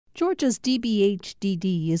Georgia's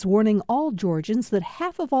DBHDD is warning all Georgians that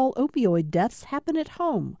half of all opioid deaths happen at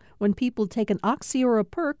home when people take an oxy or a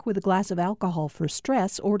perk with a glass of alcohol for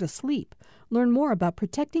stress or to sleep. Learn more about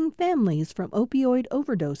protecting families from opioid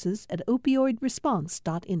overdoses at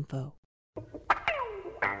opioidresponse.info.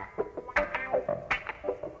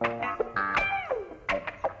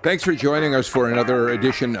 Thanks for joining us for another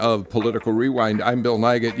edition of Political Rewind. I'm Bill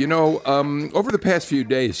Nigut. You know, over the past few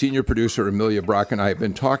days, senior producer Amelia Brock and I have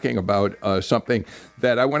been talking about something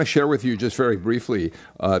that I want to share with you just very briefly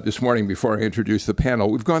this morning before I introduce the panel.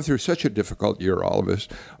 We've gone through such a difficult year, all of us.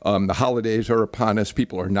 The holidays are upon us.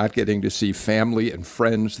 People are not getting to see family and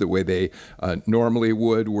friends the way they normally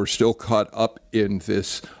would. We're still caught up in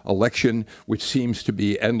this election, which seems to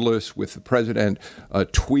be endless, with the president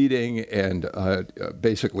tweeting and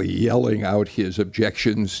basically yelling out his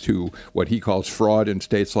objections to what he calls fraud in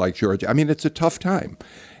states like Georgia. I mean, it's a tough time.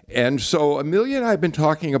 And so Amelia and I have been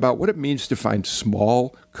talking about what it means to find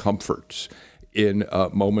small comforts in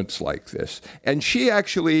moments like this. And she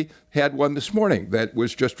actually had one this morning that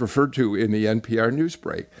was just referred to in the NPR news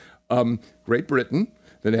break. Great Britain,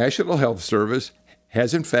 the National Health Service,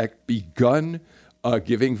 has in fact begun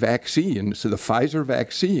giving vaccines, so the Pfizer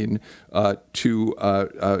vaccine, to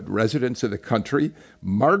residents of the country.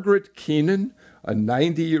 Margaret Keenan, a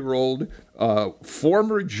 90-year-old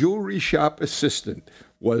former jewelry shop assistant,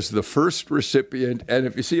 was the first recipient. And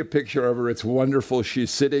if you see a picture of her, it's wonderful.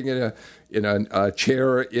 She's sitting in a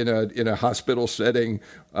chair in a hospital setting,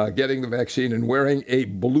 getting the vaccine and wearing a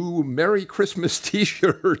blue Merry Christmas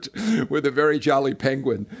T-shirt with a very jolly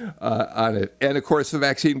penguin on it. And of course, the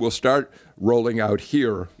vaccine will start rolling out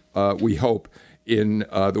here, we hope, in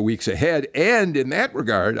the weeks ahead. And in that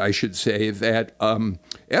regard, I should say that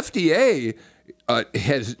FDA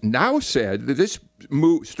has now said that this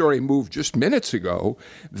story moved just minutes ago,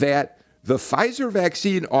 that the Pfizer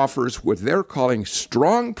vaccine offers what they're calling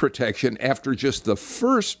strong protection after just the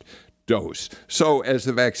first dose. So as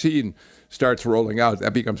the vaccine starts rolling out,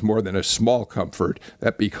 that becomes more than a small comfort.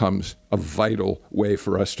 That becomes a vital way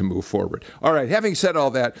for us to move forward. All right, having said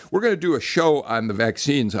all that, we're going to do a show on the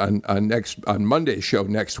vaccines on Monday's show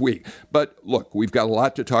next week. But look, we've got a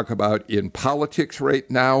lot to talk about in politics right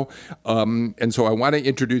now. And so I want to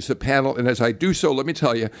introduce the panel. And as I do so, let me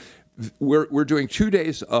tell you, we're doing 2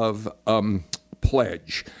 days of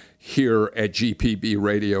pledge here at GPB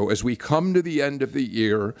Radio. As we come to the end of the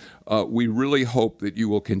year, we really hope that you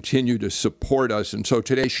will continue to support us. And so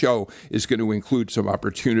today's show is going to include some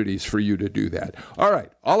opportunities for you to do that. All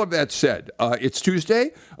right. All of that said, it's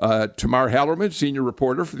Tuesday. Tamar Hallerman, senior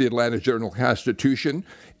reporter for the Atlanta Journal-Constitution,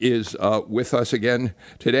 is with us again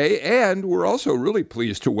today. And we're also really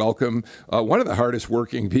pleased to welcome one of the hardest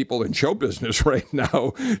working people in show business right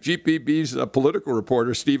now, GPB's political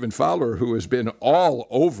reporter, Stephen Fowler, who has been all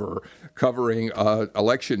over covering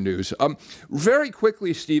election news. Very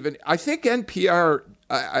quickly, Stephen, I think NPR,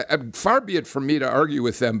 far be it from me to argue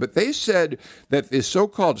with them, but they said that this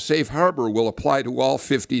so-called safe harbor will apply to all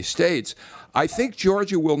 50 states. I think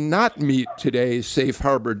Georgia will not meet today's safe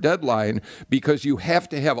harbor deadline because you have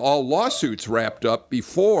to have all lawsuits wrapped up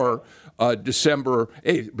before December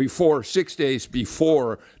 8th, before 6 days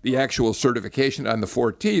before the actual certification on the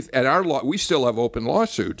 14th. And we still have open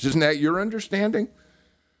lawsuits. Isn't that your understanding?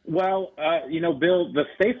 Well, Bill, the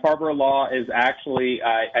safe harbor law is actually,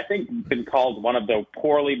 I think, been called one of the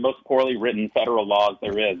most poorly written federal laws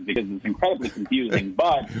there is because it's incredibly confusing.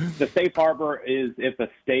 But the safe harbor is if a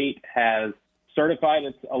state has certified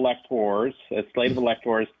its electors, a slate of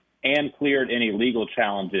electors, and cleared any legal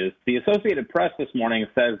challenges. The Associated Press this morning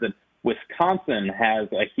says that Wisconsin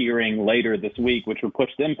has a hearing later this week, which would push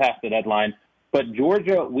them past the deadline. But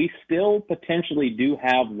Georgia, we still potentially do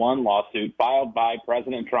have one lawsuit filed by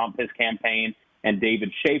President Trump, his campaign, and David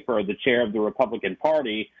Schaefer, the chair of the Republican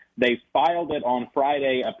Party. They filed it on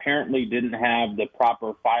Friday, apparently didn't have the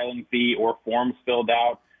proper filing fee or forms filled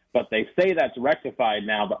out, but they say that's rectified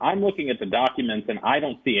now. But I'm looking at the documents, and I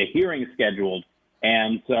don't see a hearing scheduled.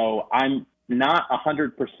 And so I'm not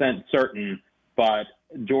 100% certain, but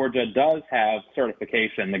Georgia does have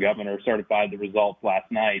certification. The governor certified the results last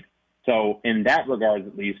night. So in that regard,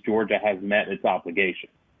 at least, Georgia has met its obligation.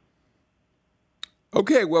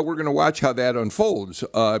 Okay, well, we're going to watch how that unfolds,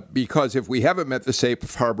 because if we haven't met the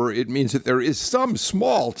safe harbor, it means that there is some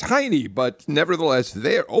small, tiny, but nevertheless,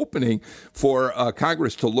 they're opening for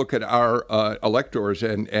Congress to look at our electors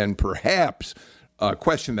and perhaps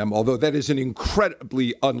question them, although that is an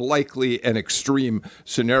incredibly unlikely and extreme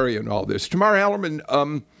scenario in all this. Tamar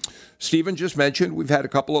Hallerman, Stephen just mentioned, we've had a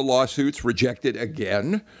couple of lawsuits rejected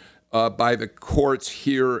again by the courts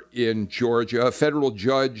here in Georgia. A federal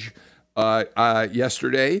judge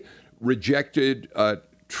yesterday rejected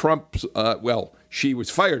Trump's, she was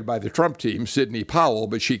fired by the Trump team, Sidney Powell,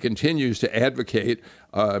 but she continues to advocate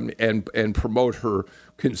and promote her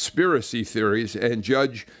conspiracy theories. And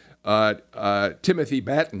Judge Timothy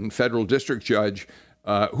Batten, federal district judge,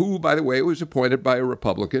 who, by the way, was appointed by a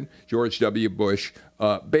Republican, George W. Bush,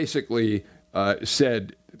 basically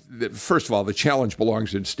said that, first of all, the challenge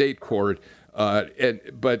belongs in state court, but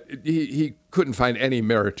he couldn't find any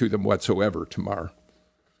merit to them whatsoever, Tamar.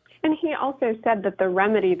 And he also said that the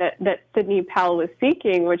remedy that Sidney Powell was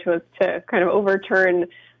seeking, which was to kind of overturn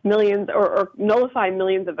millions or nullify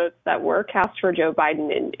millions of votes that were cast for Joe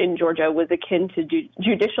Biden in Georgia, was akin to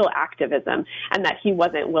judicial activism, and that he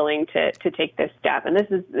wasn't willing to take this step. And this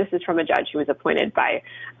is from a judge who was appointed by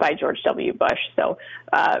George W. Bush. So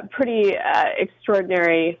pretty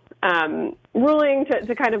extraordinary ruling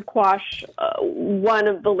to kind of quash one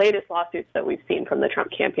of the latest lawsuits that we've seen from the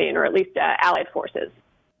Trump campaign, or at least allied forces.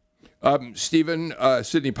 Stephen,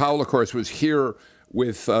 Sidney Powell, of course, was here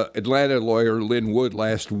with Atlanta lawyer Lynn Wood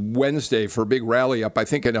last Wednesday for a big rally up, I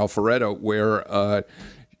think, in Alpharetta, where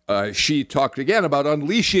she talked again about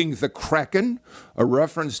unleashing the Kraken, a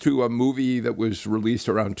reference to a movie that was released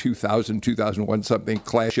around 2000, 2001, something,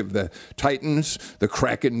 Clash of the Titans, the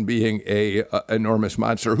Kraken being a enormous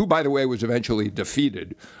monster, who, by the way, was eventually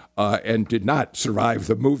defeated and did not survive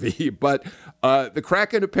the movie. But the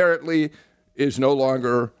Kraken apparently is no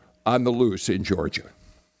longer on the loose in Georgia.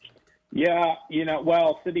 Yeah,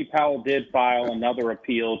 Sidney Powell did file another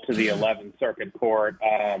appeal to the 11th Circuit Court.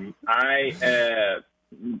 I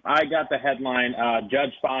got the headline,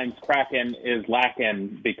 Judge finds Kraken is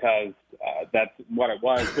lacking, because that's what it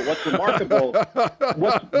was. But what's remarkable,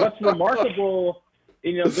 what's remarkable,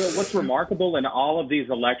 Bill, what's remarkable in all of these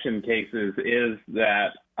election cases is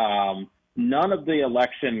that none of the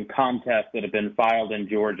election contests that have been filed in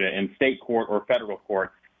Georgia in state court or federal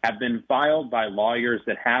court have been filed by lawyers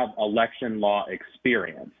that have election law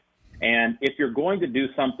experience. And if you're going to do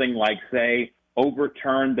something like, say,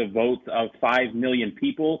 overturn the votes of 5 million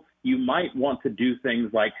people, you might want to do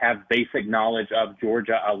things like have basic knowledge of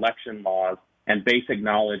Georgia election laws and basic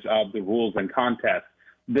knowledge of the rules and contests.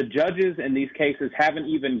 The judges in these cases haven't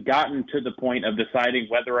even gotten to the point of deciding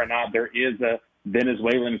whether or not there is a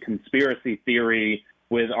Venezuelan conspiracy theory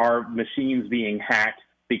with our machines being hacked,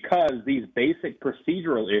 because these basic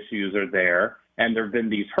procedural issues are there and there have been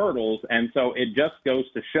these hurdles. And so it just goes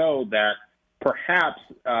to show that perhaps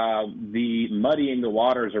the muddying the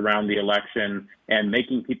waters around the election and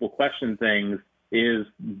making people question things is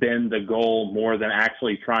been the goal more than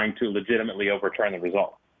actually trying to legitimately overturn the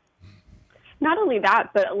result. Not only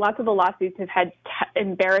that, but lots of the lawsuits have had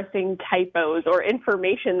embarrassing typos or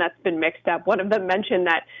information that's been mixed up. One of them mentioned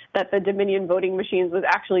that the Dominion voting machines was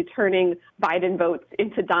actually turning Biden votes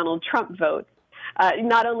into Donald Trump votes.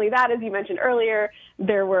 Not only that, as you mentioned earlier,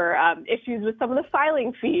 there were issues with some of the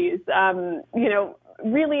filing fees,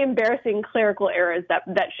 really embarrassing clerical errors that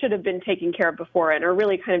should have been taken care of before and are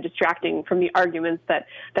really kind of distracting from the arguments that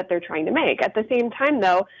they're trying to make. At the same time,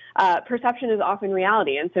 though, perception is often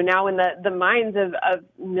reality. And so now in the minds of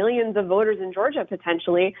millions of voters in Georgia,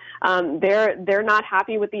 potentially, they're not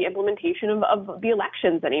happy with the implementation of the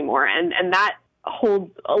elections anymore. And that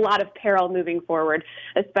holds a lot of peril moving forward,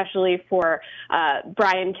 especially for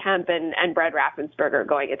Brian Kemp and Brett Raffensperger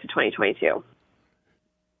going into 2022.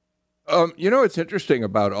 What's interesting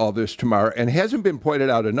about all this, Tamar, and hasn't been pointed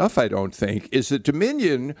out enough, I don't think, is that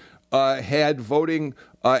Dominion had voting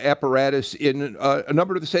apparatus in a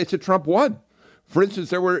number of the states that Trump won. For instance,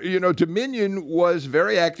 there were, Dominion was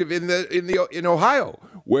very active in Ohio,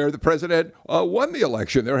 where the president won the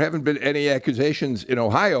election. There haven't been any accusations in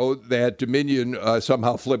Ohio that Dominion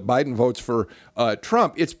somehow flipped Biden votes for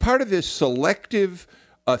Trump. It's part of this selective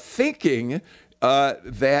thinking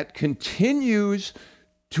that continues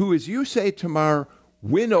to, as you say, Tamar,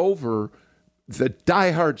 win over the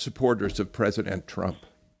diehard supporters of President Trump.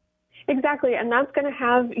 Exactly, and that's going to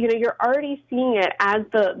have, you're already seeing it as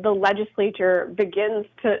the legislature begins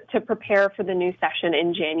to prepare for the new session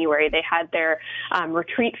in January. They had their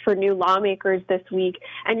retreat for new lawmakers this week,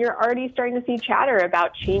 and you're already starting to see chatter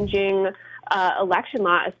about changing election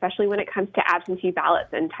law, especially when it comes to absentee ballots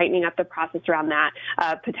and tightening up the process around that,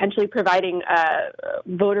 potentially providing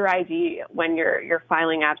voter ID when you're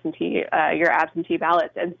filing your absentee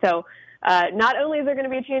ballots. And so not only is there going to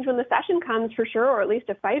be a change when the session comes, for sure, or at least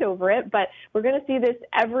a fight over it, but we're going to see this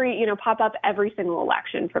pop up every single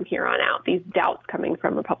election from here on out, these doubts coming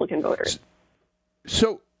from Republican voters.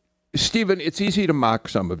 So Stephen, it's easy to mock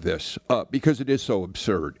some of this because it is so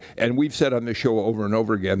absurd. And we've said on the show over and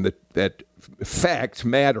over again that facts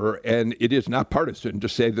matter, and it is not partisan to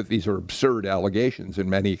say that these are absurd allegations in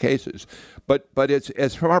many cases. But it's,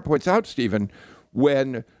 as Tamar points out, Stephen,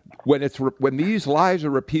 when these lies are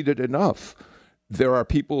repeated enough, there are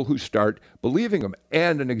people who start believing them.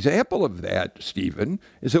 And an example of that, Stephen,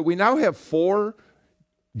 is that we now have 4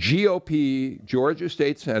 GOP Georgia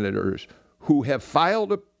state senators who have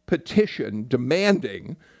filed a petition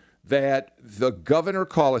demanding that the governor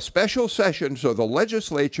call a special session so the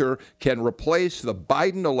legislature can replace the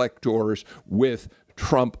Biden electors with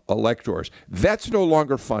Trump electors. That's no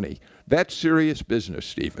longer funny. That's serious business,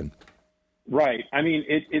 Stephen. Right. I mean,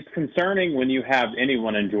 it's concerning when you have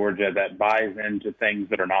anyone in Georgia that buys into things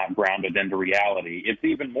that are not grounded into reality. It's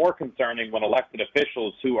even more concerning when elected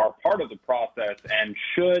officials who are part of the process and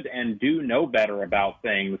should and do know better about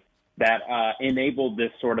things that enabled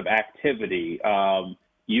this sort of activity. I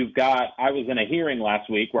was in a hearing last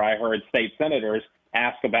week where I heard state senators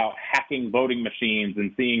ask about hacking voting machines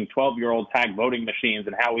and seeing 12-year-olds hack voting machines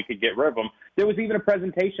and how we could get rid of them. There was even a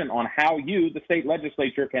presentation on how the state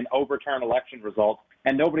legislature, can overturn election results.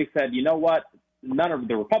 And nobody said, you know what? None of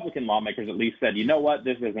the Republican lawmakers at least said, you know what?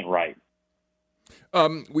 This isn't right.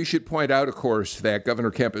 We should point out, of course, that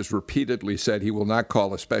Governor Kemp has repeatedly said he will not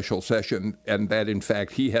call a special session and that, in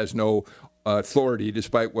fact, he has no authority,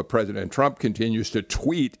 despite what President Trump continues to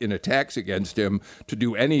tweet in attacks against him, to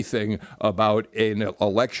do anything about an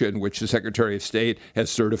election which the Secretary of State has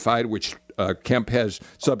certified, which Kemp has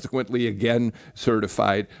subsequently again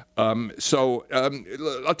certified. So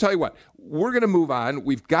I'll tell you what, we're going to move on.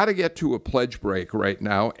 We've got to get to a pledge break right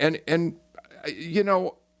now. And you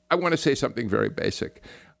know, I want to say something very basic.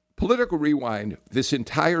 Political Rewind this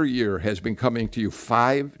entire year has been coming to you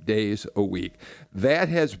 5 days a week. That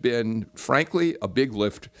has been, frankly, a big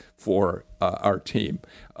lift for our team.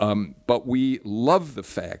 But we love the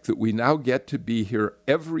fact that we now get to be here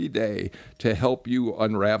every day to help you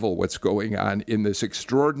unravel what's going on in this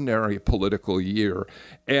extraordinary political year.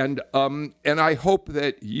 And I hope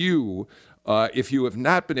that you, if you have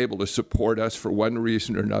not been able to support us for one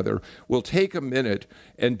reason or another, will take a minute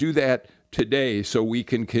and do that today so we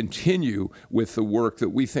can continue with the work that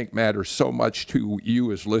we think matters so much to you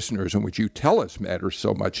as listeners and which you tell us matters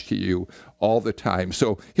so much to you all the time.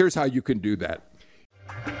 So here's how you can do that.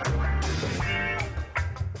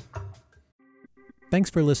 Thanks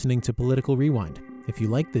for listening to Political Rewind. If you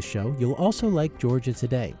like this show, you'll also like Georgia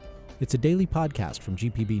Today. It's a daily podcast from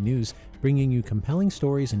GPB News, bringing you compelling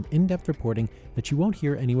stories and in-depth reporting that you won't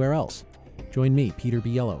hear anywhere else. Join me, Peter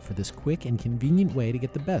Biello, for this quick and convenient way to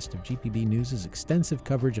get the best of GPB News' extensive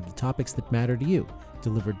coverage of the topics that matter to you,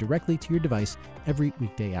 delivered directly to your device every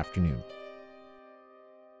weekday afternoon.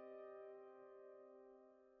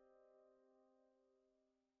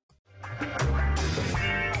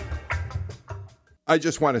 I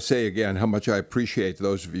just want to say again how much I appreciate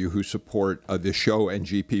those of you who support this show and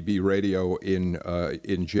GPB Radio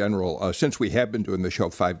in general. Since we have been doing the show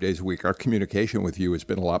 5 days a week, our communication with you has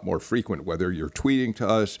been a lot more frequent, whether you're tweeting to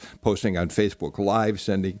us, posting on Facebook Live,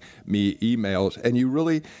 sending me emails. And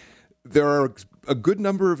there are a good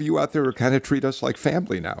number of you out there who kind of treat us like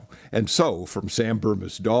family now. And so, from Sam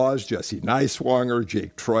Burmis-Dawes, Jesse Neiswanger,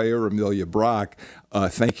 Jake Troyer, Amelia Brock,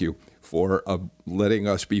 thank you for letting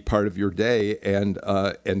us be part of your day, and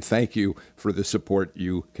thank you for the support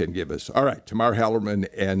you can give us. All right, Tamar Hallerman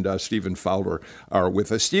and Stephen Fowler are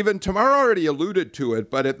with us. Stephen, Tamar already alluded to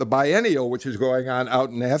it, but at the biennial, which is going on out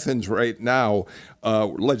in Athens right now,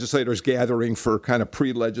 legislators gathering for kind of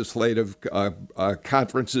pre-legislative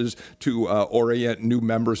conferences to orient new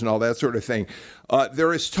members and all that sort of thing.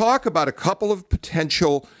 There is talk about a couple of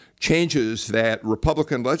potential changes that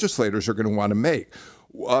Republican legislators are going to want to make.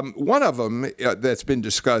 One of them that's been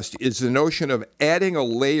discussed is the notion of adding a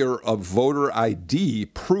layer of voter ID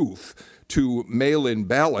proof to mail-in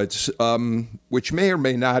ballots, which may or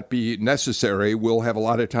may not be necessary. We'll have a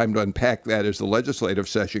lot of time to unpack that as the legislative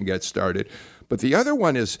session gets started. But the other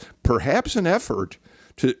one is perhaps an effort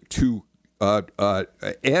to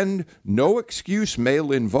end no-excuse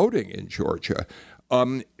mail-in voting in Georgia.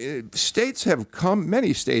 Many states have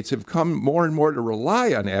come more and more to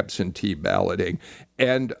rely on absentee balloting,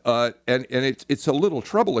 and it's a little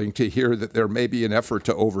troubling to hear that there may be an effort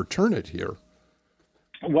to overturn it here.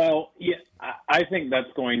 Well, yeah, I think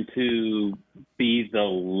that's going to be the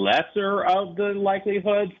lesser of the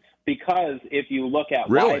likelihoods, because if you look at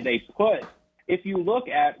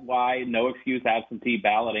why no excuse absentee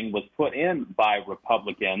balloting was put in by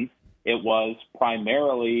Republicans, it was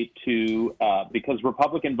primarily because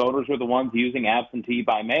Republican voters were the ones using absentee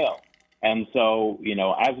by mail. And so,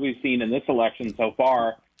 as we've seen in this election so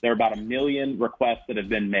far, there are about 1 million requests that have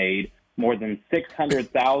been made. More than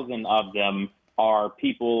 600,000 of them are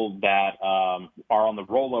people that are on the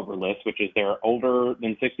rollover list, which is they're older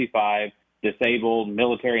than 65, disabled,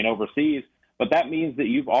 military, and overseas. But that means that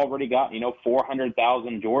you've already got,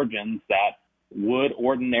 400,000 Georgians that would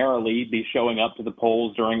ordinarily be showing up to the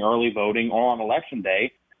polls during early voting or on Election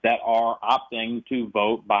Day that are opting to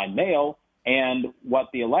vote by mail. And what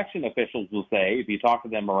the election officials will say, if you talk to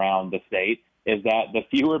them around the state, is that the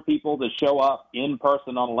fewer people that show up in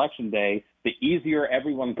person on Election Day, the easier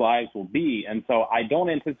everyone's lives will be. And so I don't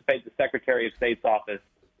anticipate the Secretary of State's office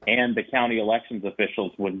and the county elections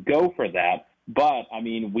officials would go for that. But,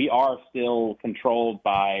 we are still controlled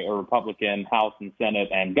by a Republican House and Senate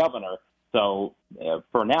and governor. So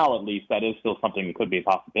for now, at least, that is still something that could be a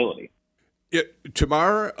possibility.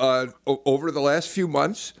 Tamar, over the last few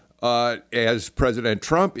months, as President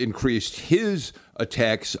Trump increased his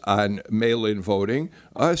attacks on mail-in voting,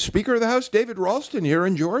 Speaker of the House David Ralston here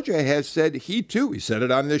in Georgia has said he said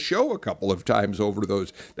it on this show a couple of times over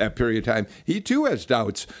that period of time. He too has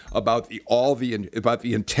doubts about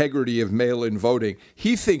the integrity of mail-in voting.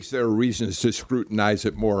 He thinks there are reasons to scrutinize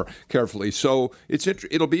it more carefully. So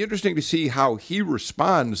it'll be interesting to see how he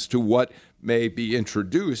responds to what may be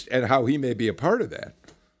introduced and how he may be a part of that.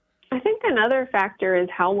 I think another factor is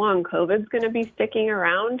how long COVID's going to be sticking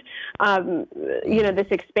around. This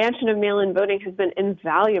expansion of mail-in voting has been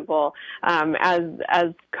invaluable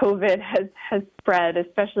as COVID has spread,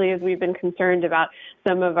 especially as we've been concerned about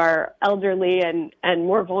some of our elderly and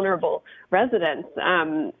more vulnerable residents.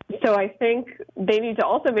 So I think they need to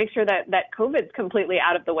also make sure that COVID's completely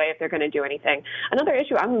out of the way if they're going to do anything. Another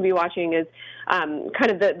issue I'm going to be watching is kind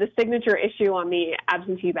of the signature issue on the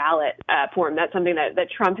absentee ballot form. That's something that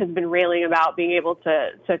Trump has been railing about, being able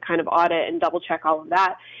to kind of audit and double check all of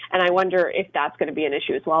that. And I wonder if that's going to be an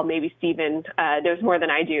issue as well. Maybe Stephen knows more than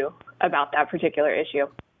I do about that particular issue.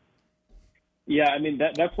 Yeah,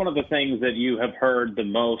 that's one of the things that you have heard the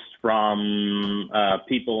most from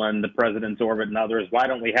people in the president's orbit and others. Why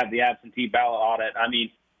don't we have the absentee ballot audit?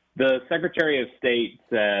 The Secretary of State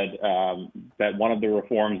said that one of the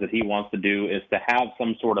reforms that he wants to do is to have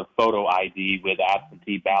some sort of photo ID with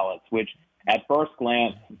absentee ballots, which at first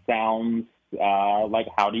glance sounds like,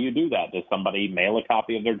 how do you do that? Does somebody mail a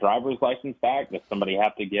copy of their driver's license back? Does somebody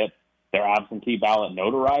have to get their absentee ballot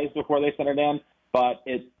notarized before they send it in? But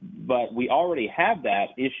we already have that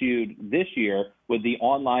issued this year with the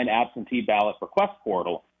online absentee ballot request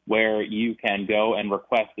portal, where you can go and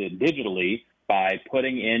request it digitally by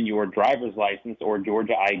putting in your driver's license or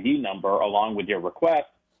Georgia ID number along with your request.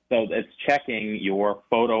 So it's checking your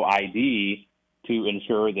photo ID to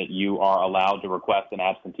ensure that you are allowed to request an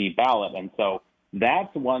absentee ballot. And so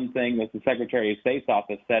that's one thing that the Secretary of State's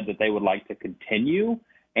office said that they would like to continue.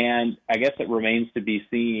 And I guess it remains to be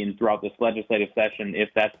seen throughout this legislative session if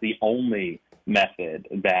that's the only method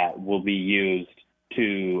that will be used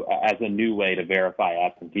as a new way to verify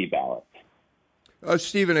absentee ballots.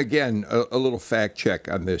 Stephen, again, a little fact check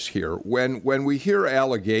on this here. When we hear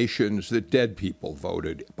allegations that dead people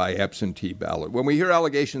voted by absentee ballot, when we hear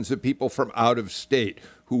allegations that people from out of state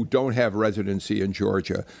who don't have residency in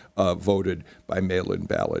Georgia voted by mail-in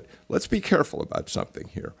ballot, let's be careful about something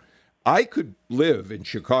here. I could live in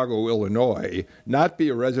Chicago, Illinois, not be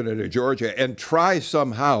a resident of Georgia, and try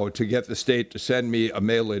somehow to get the state to send me a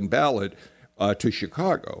mail-in ballot to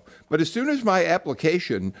Chicago. But as soon as my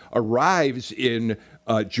application arrives in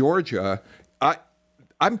Georgia,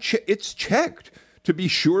 it's checked to be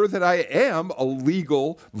sure that I am a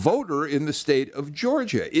legal voter in the state of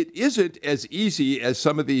Georgia. It isn't as easy as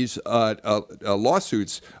some of these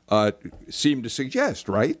lawsuits seem to suggest,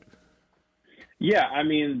 right? Yeah,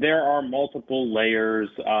 there are multiple layers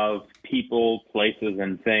of people, places,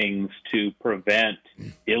 and things to prevent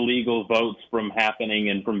illegal votes from happening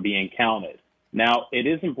and from being counted. Now, it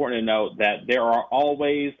is important to note that there are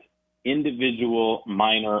always individual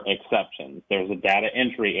minor exceptions. There's a data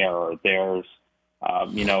entry error. There's,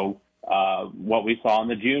 what we saw in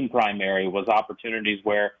the June primary was opportunities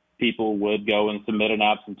where people would go and submit an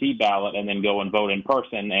absentee ballot and then go and vote in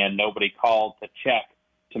person, and nobody called to check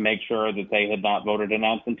to make sure that they had not voted an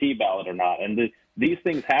absentee ballot or not. And these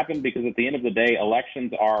things happen because at the end of the day,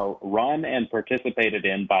 elections are run and participated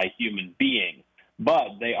in by human beings,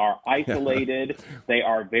 but they are isolated. They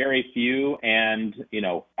are very few, and,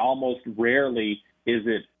 almost rarely is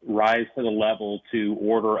it rise to the level to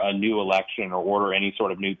order a new election or order any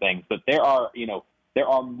sort of new things. But there are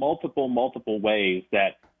multiple ways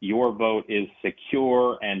that your vote is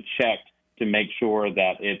secure and checked to make sure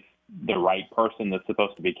that it's the right person that's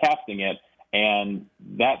supposed to be casting it. And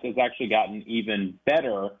that has actually gotten even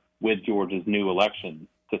better with Georgia's new election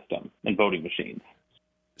system and voting machines.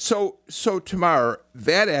 So Tamar,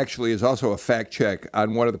 that actually is also a fact check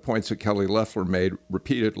on one of the points that Kelly Loeffler made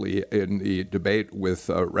repeatedly in the debate with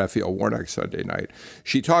Raphael Warnock Sunday night.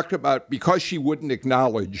 She talked about, because she wouldn't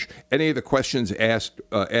acknowledge any of the questions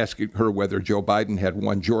asking her whether Joe Biden had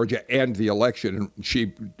won Georgia and the election, and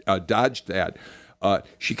she dodged that.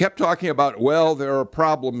 She kept talking about, well, there are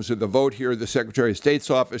problems with the vote here. The Secretary of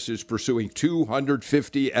State's office is pursuing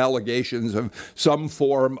 250 allegations of some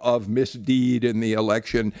form of misdeed in the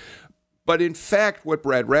election. But in fact, what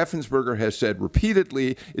Brad Raffensperger has said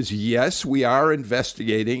repeatedly is, yes, we are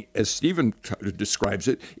investigating, as Stephen describes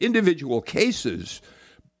it, individual cases.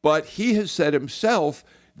 But he has said himself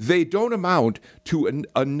they don't amount to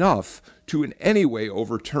enough to in any way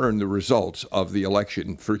overturn the results of the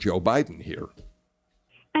election for Joe Biden here.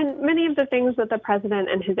 And many of the things that the president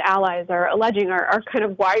and his allies are alleging are kind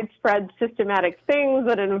of widespread systematic things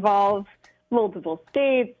that involve multiple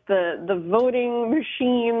states, the voting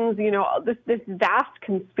machines, this vast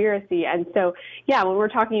conspiracy. And so, yeah, when we're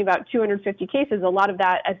talking about 250 cases, a lot of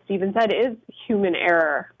that, as Stephen said, is human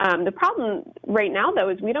error. The problem right now, though,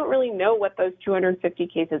 is we don't really know what those 250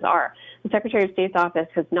 cases are. The Secretary of State's office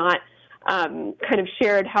has not kind of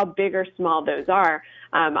shared how big or small those are.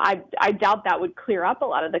 I doubt that would clear up a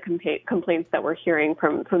lot of the complaints that we're hearing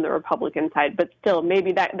from the Republican side, but still,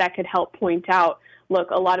 maybe that could help point out,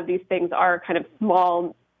 look, a lot of these things are kind of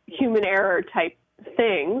small human error type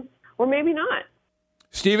things, or maybe not.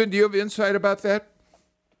 Stephen, do you have insight about that?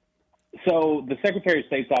 So the Secretary of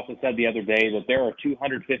State's office said the other day that there are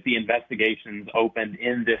 250 investigations opened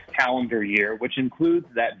in this calendar year, which includes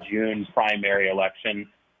that June primary election,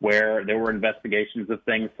 where there were investigations of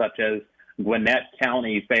things such as Gwinnett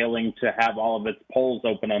County failing to have all of its polls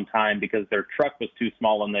open on time because their truck was too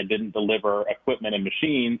small and they didn't deliver equipment and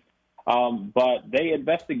machines. But they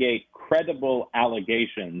investigate credible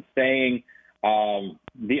allegations saying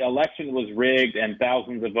the election was rigged and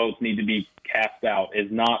thousands of votes need to be cast out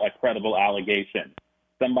is not a credible allegation.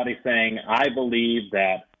 Somebody saying, I believe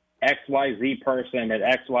that XYZ person at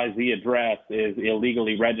XYZ address is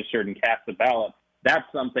illegally registered and cast a ballot, that's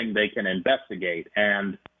something they can investigate.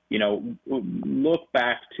 And, look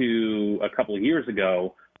back to a couple of years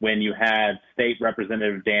ago when you had State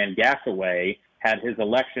Representative Dan Gasaway had his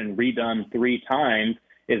election redone 3 times,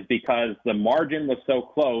 is because the margin was so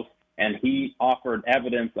close and he offered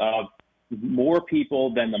evidence of more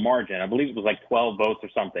people than the margin. I believe it was like 12 votes or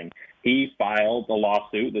something. He filed a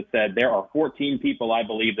lawsuit that said there are 14 people I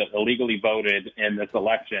believe that illegally voted in this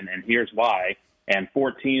election, and here's why. And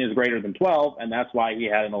 14 is greater than 12, and that's why he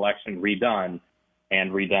had an election redone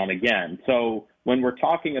and redone again. So when we're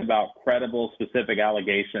talking about credible, specific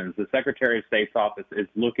allegations, the Secretary of State's office is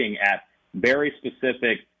looking at very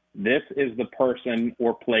specific, this is the person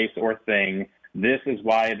or place or thing, this is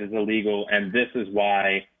why it is illegal, and this is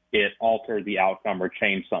why it altered the outcome or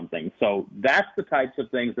changed something. So that's the types of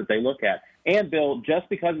things that they look at. And, Bill, just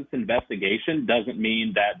because it's investigation doesn't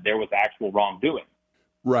mean that there was actual wrongdoing.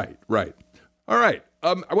 Right. All right.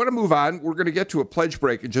 I want to move on. We're going to get to a pledge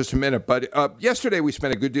break in just a minute. But yesterday we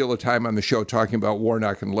spent a good deal of time on the show talking about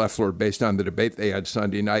Warnock and Loeffler based on the debate they had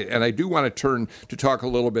Sunday night. And I do want to turn to talk a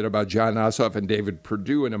little bit about Jon Ossoff and David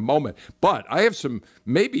Perdue in a moment. But I have some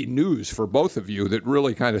maybe news for both of you that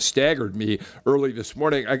really kind of staggered me early this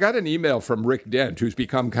morning. I got an email from Rick Dent, who's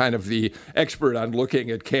become kind of the expert on looking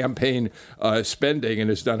at campaign spending and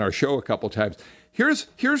has done our show a couple times. Here's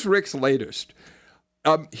Rick's latest.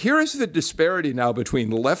 Here is the disparity now between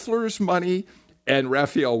Loeffler's money and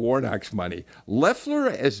Raphael Warnock's money. Loeffler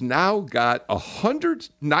has now got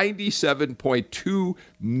 $197.2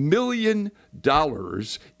 million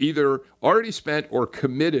either already spent or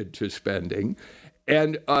committed to spending.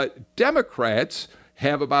 And Democrats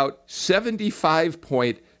have about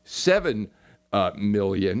 $75.7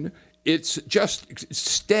 million. It's just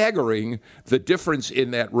staggering, the difference in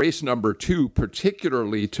that race number 2,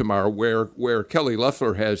 particularly, Tamar, where Kelly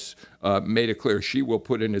Loeffler has made it clear she will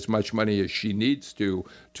put in as much money as she needs to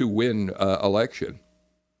win election.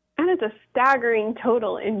 And it's a staggering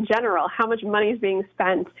total in general, how much money is being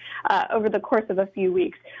spent over the course of a few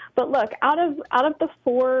weeks. But look, out of the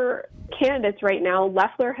 4 candidates right now,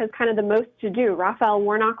 Loeffler has kind of the most to do. Raphael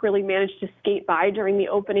Warnock really managed to skate by during the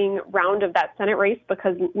opening round of that Senate race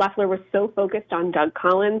because Loeffler was so focused on Doug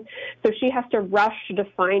Collins. So she has to rush to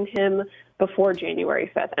define him before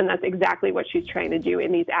January 5th. And that's exactly what she's trying to do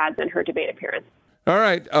in these ads and her debate appearance. All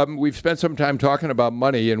right. We've spent some time talking about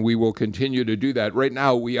money, and we will continue to do that. Right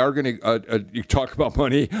now, we are going to talk about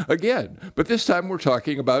money again. But this time, we're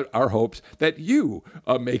talking about our hopes that you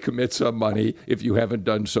may commit some money, if you haven't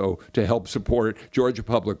done so, to help support Georgia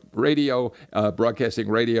Public Radio, Broadcasting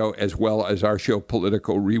Radio, as well as our show,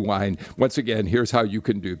 Political Rewind. Once again, here's how you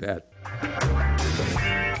can do that.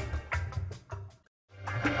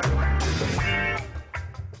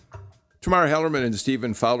 Tamar Hallerman and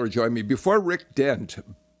Stephen Fowler join me. Before Rick Dent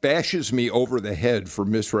bashes me over the head for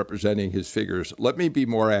misrepresenting his figures, let me be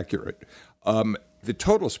more accurate. The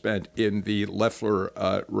total spent in the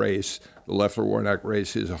Loeffler race, the Loeffler-Warnock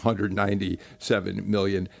race, is $197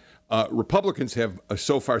 million. Republicans have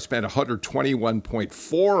so far spent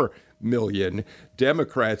 $121.4 million.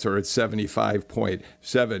 Democrats are at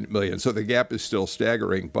 $75.7 million. So the gap is still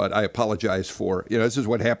staggering, but I apologize for, this is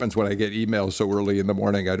what happens when I get emails so early in the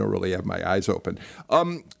morning. I don't really have my eyes open.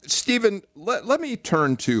 Stephen, let me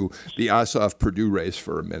turn to the Ossoff-Perdue race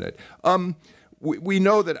for a minute. We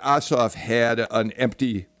know that Ossoff had an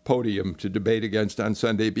empty podium to debate against on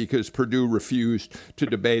Sunday because Perdue refused to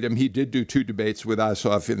debate him. He did do 2 debates with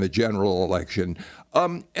Ossoff in the general election.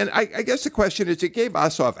 And I guess the question is, it gave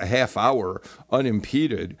Ossoff a half hour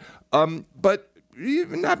unimpeded, but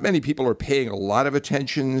not many people are paying a lot of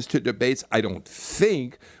attention to debates, I don't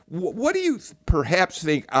think. What do you perhaps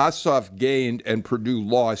think Ossoff gained and Perdue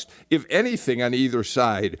lost, if anything, on either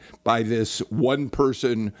side by this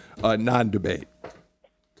one-person non-debate?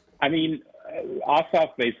 I mean,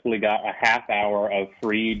 Ossoff basically got a half hour of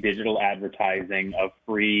free digital advertising, of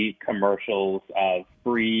free commercials, of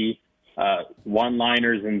free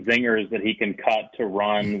one-liners and zingers that he can cut to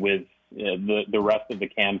run with the rest of the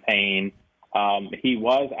campaign. He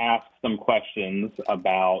was asked some questions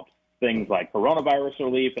about things like coronavirus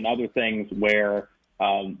relief and other things where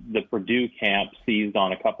the Perdue camp seized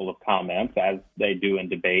on a couple of comments, as they do in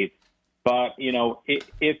debates. But,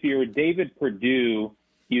 if you're David Perdue,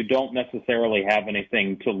 you don't necessarily have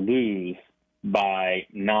anything to lose by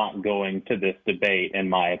not going to this debate, in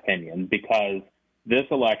my opinion, because this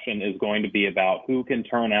election is going to be about who can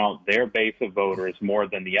turn out their base of voters more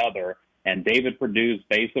than the other. And David Perdue's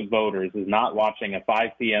base of voters is not watching a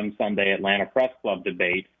 5 p.m. Sunday Atlanta Press Club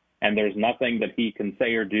debate, and there's nothing that he can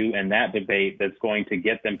say or do in that debate that's going to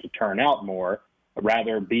get them to turn out more.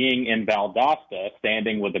 Rather, being in Valdosta,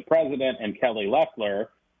 standing with the president and Kelly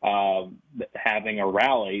Loeffler, having a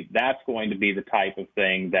rally, that's going to be the type of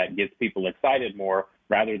thing that gets people excited more,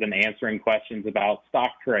 rather than answering questions about stock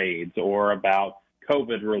trades or about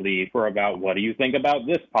COVID relief or about what do you think about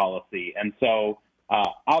this policy. And so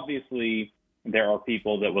obviously there are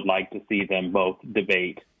people that would like to see them both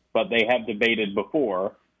debate, but they have debated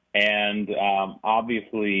before. And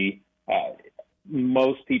obviously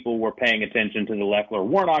most people were paying attention to the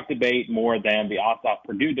Loeffler-Warnock debate more than the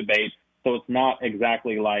Ossoff-Perdue debate. So it's not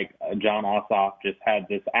exactly like John Ossoff just had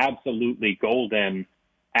this absolutely golden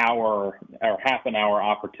hour or half an hour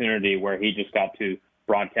opportunity where he just got to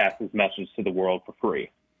broadcast his message to the world for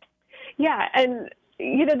free. Yeah, and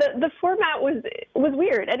the format was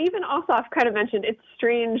weird. And even Ossoff kind of mentioned it's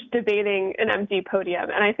strange debating an empty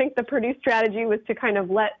podium. And I think the Perdue strategy was to kind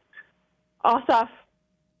of let Ossoff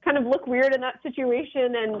kind of look weird in that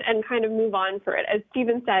situation and kind of move on for it. As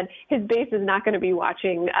Stephen said, his base is not going to be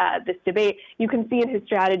watching this debate. You can see in his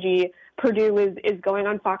strategy, Perdue is going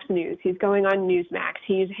on Fox News. He's going on Newsmax.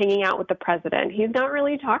 He's hanging out with the president. He's not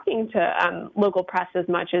really talking to local press as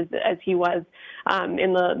much as he was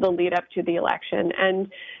in the lead up to the election.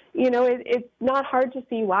 And it's not hard to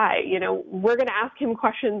see why. We're going to ask him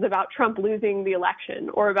questions about Trump losing the election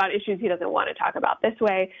or about issues he doesn't want to talk about. This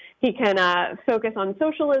way, he can focus on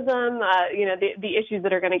socialism, the issues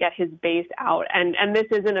that are going to get his base out. And this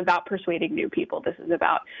isn't about persuading new people. This is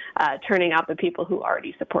about turning out the people who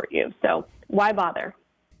already support you. So why bother?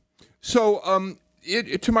 So,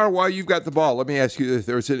 Tamar, while you've got the ball, let me ask you this.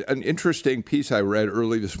 There was an interesting piece I read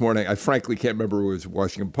early this morning. I frankly can't remember if it was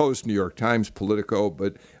Washington Post, New York Times, Politico,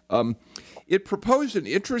 but it proposed an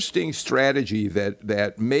interesting strategy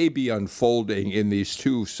that may be unfolding in these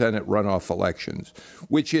 2 Senate runoff elections,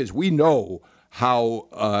 which is we know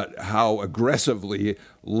how aggressively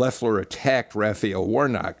Loeffler attacked Raphael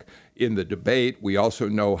Warnock in the debate. We also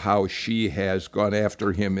know how she has gone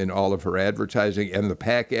after him in all of her advertising and the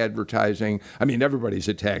PAC advertising. I mean, everybody's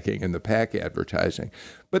attacking in the PAC advertising.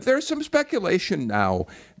 But there's some speculation now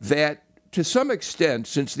that to some extent,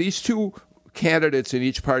 since these 2 candidates in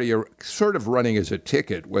each party are sort of running as a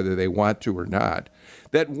ticket, whether they want to or not,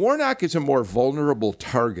 that Warnock is a more vulnerable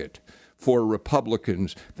target for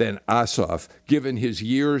Republicans than Ossoff, given his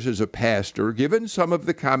years as a pastor, given some of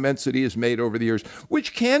the comments that he has made over the years,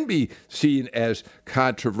 which can be seen as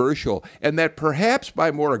controversial, and that perhaps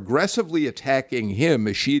by more aggressively attacking him,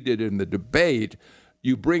 as she did in the debate,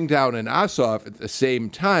 you bring down an Ossoff at the same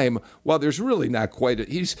time, while there's really not quite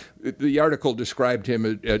the article described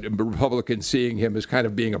him, Republicans seeing him as kind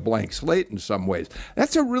of being a blank slate in some ways.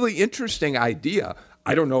 That's a really interesting idea.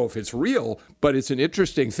 I don't know if it's real, but it's an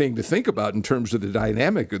interesting thing to think about in terms of the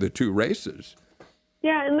dynamic of the two races.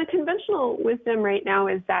 Yeah, and the conventional wisdom right now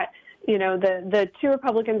is that, you know, the two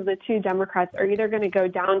Republicans, the two Democrats are either going to go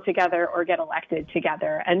down together or get elected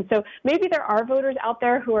together. And so maybe there are voters out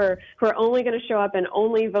there who are only going to show up and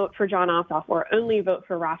only vote for Jon Ossoff or only vote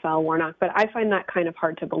for Raphael Warnock. But I find that kind of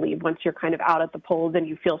hard to believe once you're kind of out at the polls and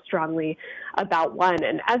you feel strongly about one.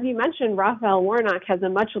 And as you mentioned, Raphael Warnock has a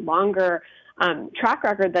much longer track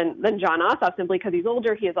record than Jon Ossoff, simply because he's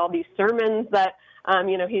older. He has all these sermons that,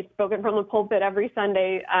 he's spoken from the pulpit every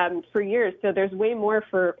Sunday for years. So there's way more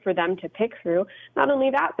for them to pick through. Not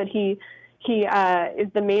only that, but he is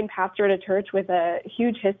the main pastor at a church with a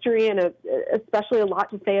huge history and especially a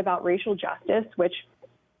lot to say about racial justice, which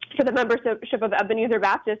for the membership of Ebenezer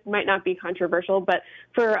Baptist might not be controversial, but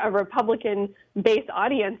for a Republican-based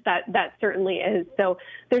audience, that certainly is. So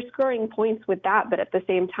they're scoring points with that, but at the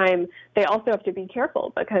same time, they also have to be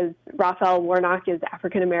careful because Raphael Warnock is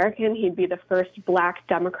African-American. He'd be the first Black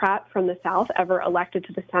Democrat from the South ever elected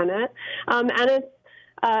to the Senate. And it's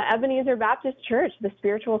Ebenezer Baptist Church, the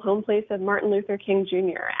spiritual home place of Martin Luther King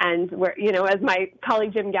Jr. And where, as my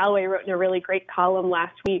colleague Jim Galloway wrote in a really great column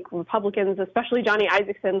last week, Republicans, especially Johnny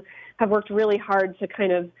Isakson, have worked really hard to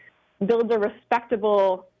kind of build a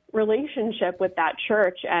respectable relationship with that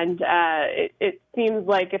church. And it seems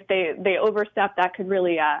like if they overstep, that could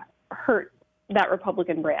really hurt that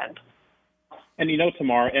Republican brand. And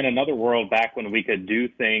Tamar, in another world back when we could do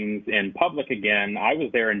things in public again, I was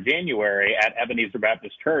there in January at Ebenezer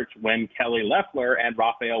Baptist Church when Kelly Loeffler and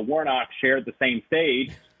Raphael Warnock shared the same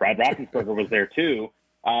stage. Brad Raffensperger was there too.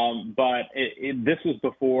 But this was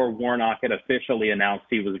before Warnock had officially announced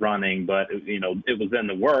he was running, but it was in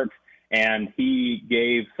the works. And he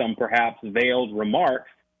gave some perhaps veiled remarks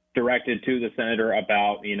directed to the senator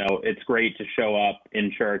about, it's great to show up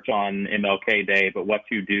in church on MLK Day, but what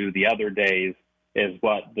you do the other days is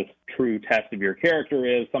what the true test of your character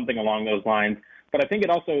is, something along those lines. But I think it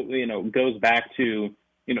also, goes back to,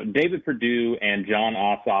 David Perdue and Jon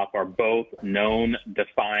Ossoff are both known,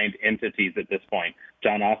 defined entities at this point.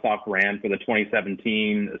 Jon Ossoff ran for the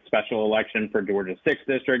 2017 special election for Georgia's 6th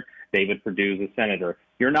district. David Perdue is a senator.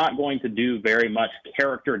 You're not going to do very much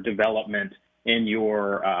character development in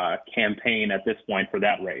your campaign at this point for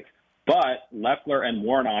that race. But Loeffler and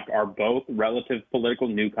Warnock are both relative political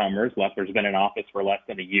newcomers. Loeffler's been in office for less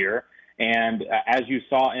than a year. And as you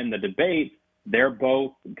saw in the debate, they're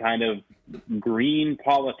both kind of green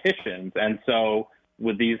politicians. And so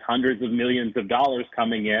with these hundreds of millions of dollars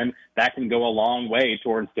coming in, that can go a long way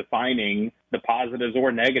towards defining the positives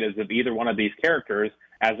or negatives of either one of these characters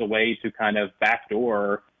as a way to kind of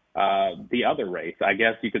backdoor the other race. I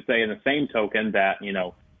guess you could say in the same token that,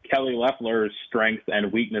 Kelly Loeffler's strengths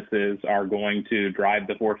and weaknesses are going to drive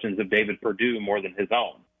the fortunes of David Perdue more than his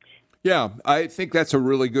own. Yeah, I think that's a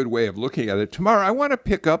really good way of looking at it. Tamar, I want to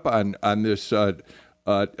pick up on this,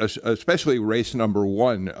 especially race number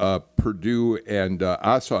one, Perdue and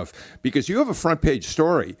Ossoff, because you have a front page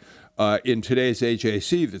story in today's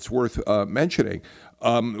AJC that's worth mentioning.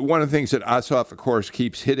 One of the things that Ossoff, of course,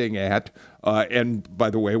 keeps hitting at, and by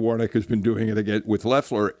the way, Warnock has been doing it again with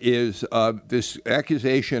Loeffler, is this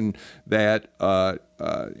accusation that,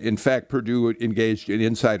 in fact, Perdue engaged in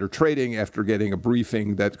insider trading after getting a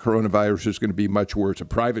briefing that coronavirus is going to be much worse, a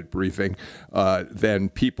private briefing, than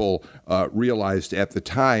people realized at the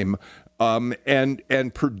time.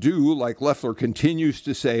 And Perdue, like Loeffler, continues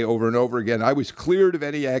to say over and over again, I was cleared of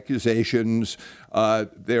any accusations.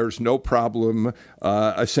 There's no problem.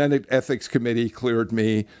 A Senate Ethics Committee cleared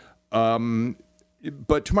me.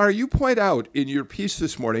 But Tamar, you point out in your piece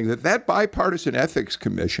this morning that bipartisan ethics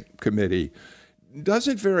committee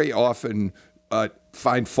doesn't very often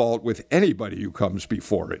find fault with anybody who comes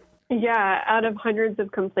before it. Yeah, out of hundreds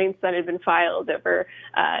of complaints that had been filed over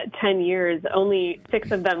 10 years, only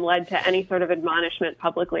 6 of them led to any sort of admonishment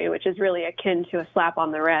publicly, which is really akin to a slap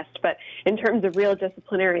on the wrist. But in terms of real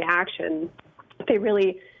disciplinary action, they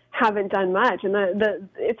really haven't done much. And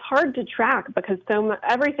it's hard to track because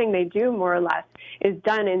everything they do, more or less, is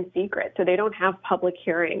done in secret. So they don't have public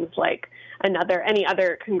hearings like any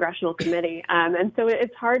other congressional committee. And so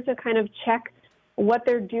it's hard to kind of check what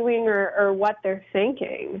they're doing or what they're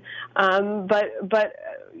thinking. But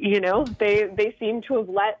they seem to have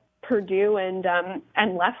let Perdue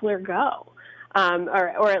and Loeffler go.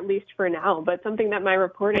 Or at least for now. But something that my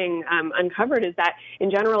reporting uncovered is that, in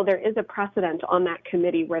general, there is a precedent on that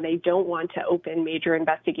committee where they don't want to open major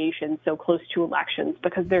investigations so close to elections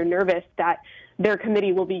because they're nervous that their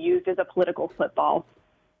committee will be used as a political football,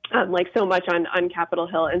 like so much on Capitol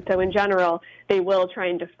Hill. And so, in general, they will try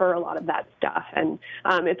and defer a lot of that stuff. And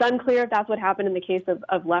it's unclear if that's what happened in the case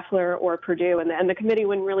of Loeffler or Perdue, and the committee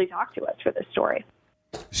wouldn't really talk to us for this story.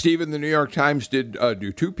 Stephen, the New York Times did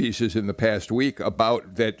do two pieces in the past week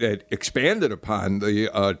about that expanded upon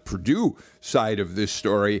the Perdue side of this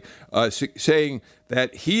story, saying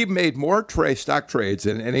that he made more stock trades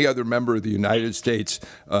than any other member of the United States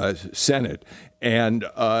Senate. And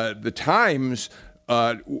the Times,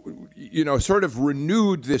 sort of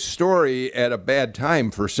renewed this story at a bad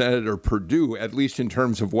time for Senator Perdue, at least in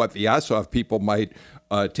terms of what the Ossoff people might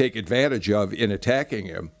take advantage of in attacking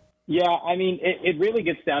him. Yeah, I mean, it really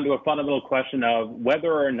gets down to a fundamental question of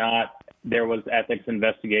whether or not there was ethics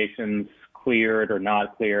investigations cleared or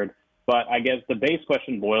not cleared. But I guess the base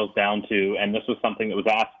question boils down to, and this was something that was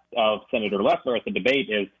asked of Senator Loeffler at the debate,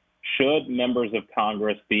 is should members of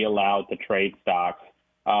Congress be allowed to trade stocks?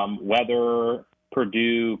 Whether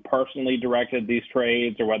Perdue personally directed these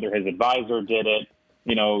trades or whether his advisor did it.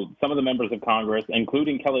 Some of the members of Congress,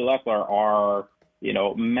 including Kelly Loeffler, are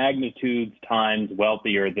magnitudes times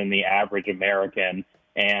wealthier than the average American,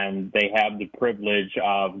 and they have the privilege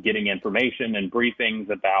of getting information and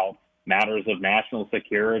briefings about matters of national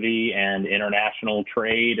security and international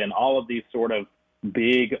trade and all of these sort of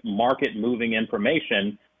big market-moving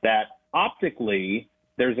information that optically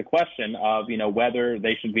there's a question of, whether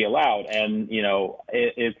they should be allowed. And,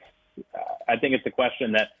 I think it's a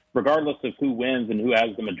question that, regardless of who wins and who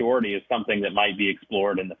has the majority, is something that might be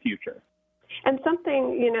explored in the future. And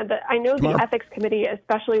something, that I know the ethics committee,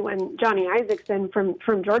 especially when Johnny Isakson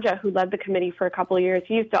from Georgia, who led the committee for a couple of years,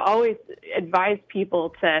 he used to always advise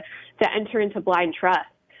people to enter into blind trust.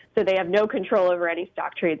 So they have no control over any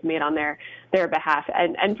stock trades made on their behalf.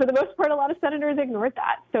 And for the most part, a lot of senators ignored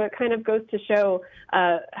that. So it kind of goes to show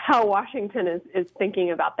how Washington is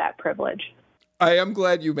thinking about that privilege. I am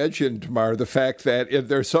glad you mentioned, Tamar, the fact that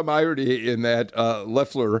there's some irony in that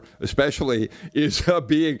Loeffler, especially,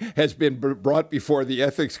 has been brought before the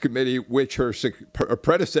Ethics Committee, which her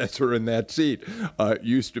predecessor in that seat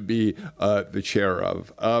used to be the chair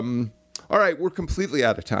of. All right, we're completely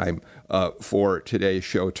out of time for today's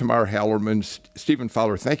show. Tamar Hallerman, Stephen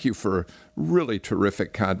Fowler, thank you for a really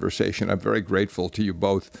terrific conversation. I'm very grateful to you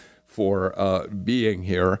both for being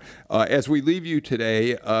here. As we leave you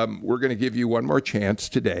today, we're going to give you one more chance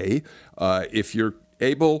today. If you're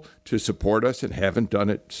able to support us and haven't done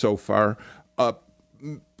it so far,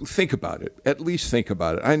 think about it. At least think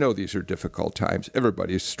about it. I know these are difficult times.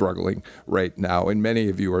 Everybody's struggling right now, and many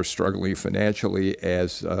of you are struggling financially,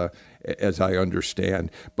 as I understand.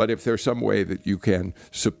 But if there's some way that you can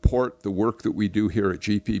support the work that we do here at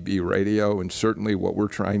GPB Radio, and certainly what we're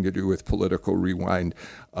trying to do with Political Rewind,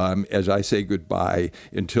 as I say goodbye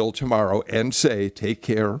until tomorrow, and say take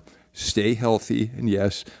care, stay healthy, and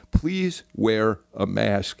yes, please wear a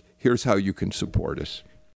mask. Here's how you can support us.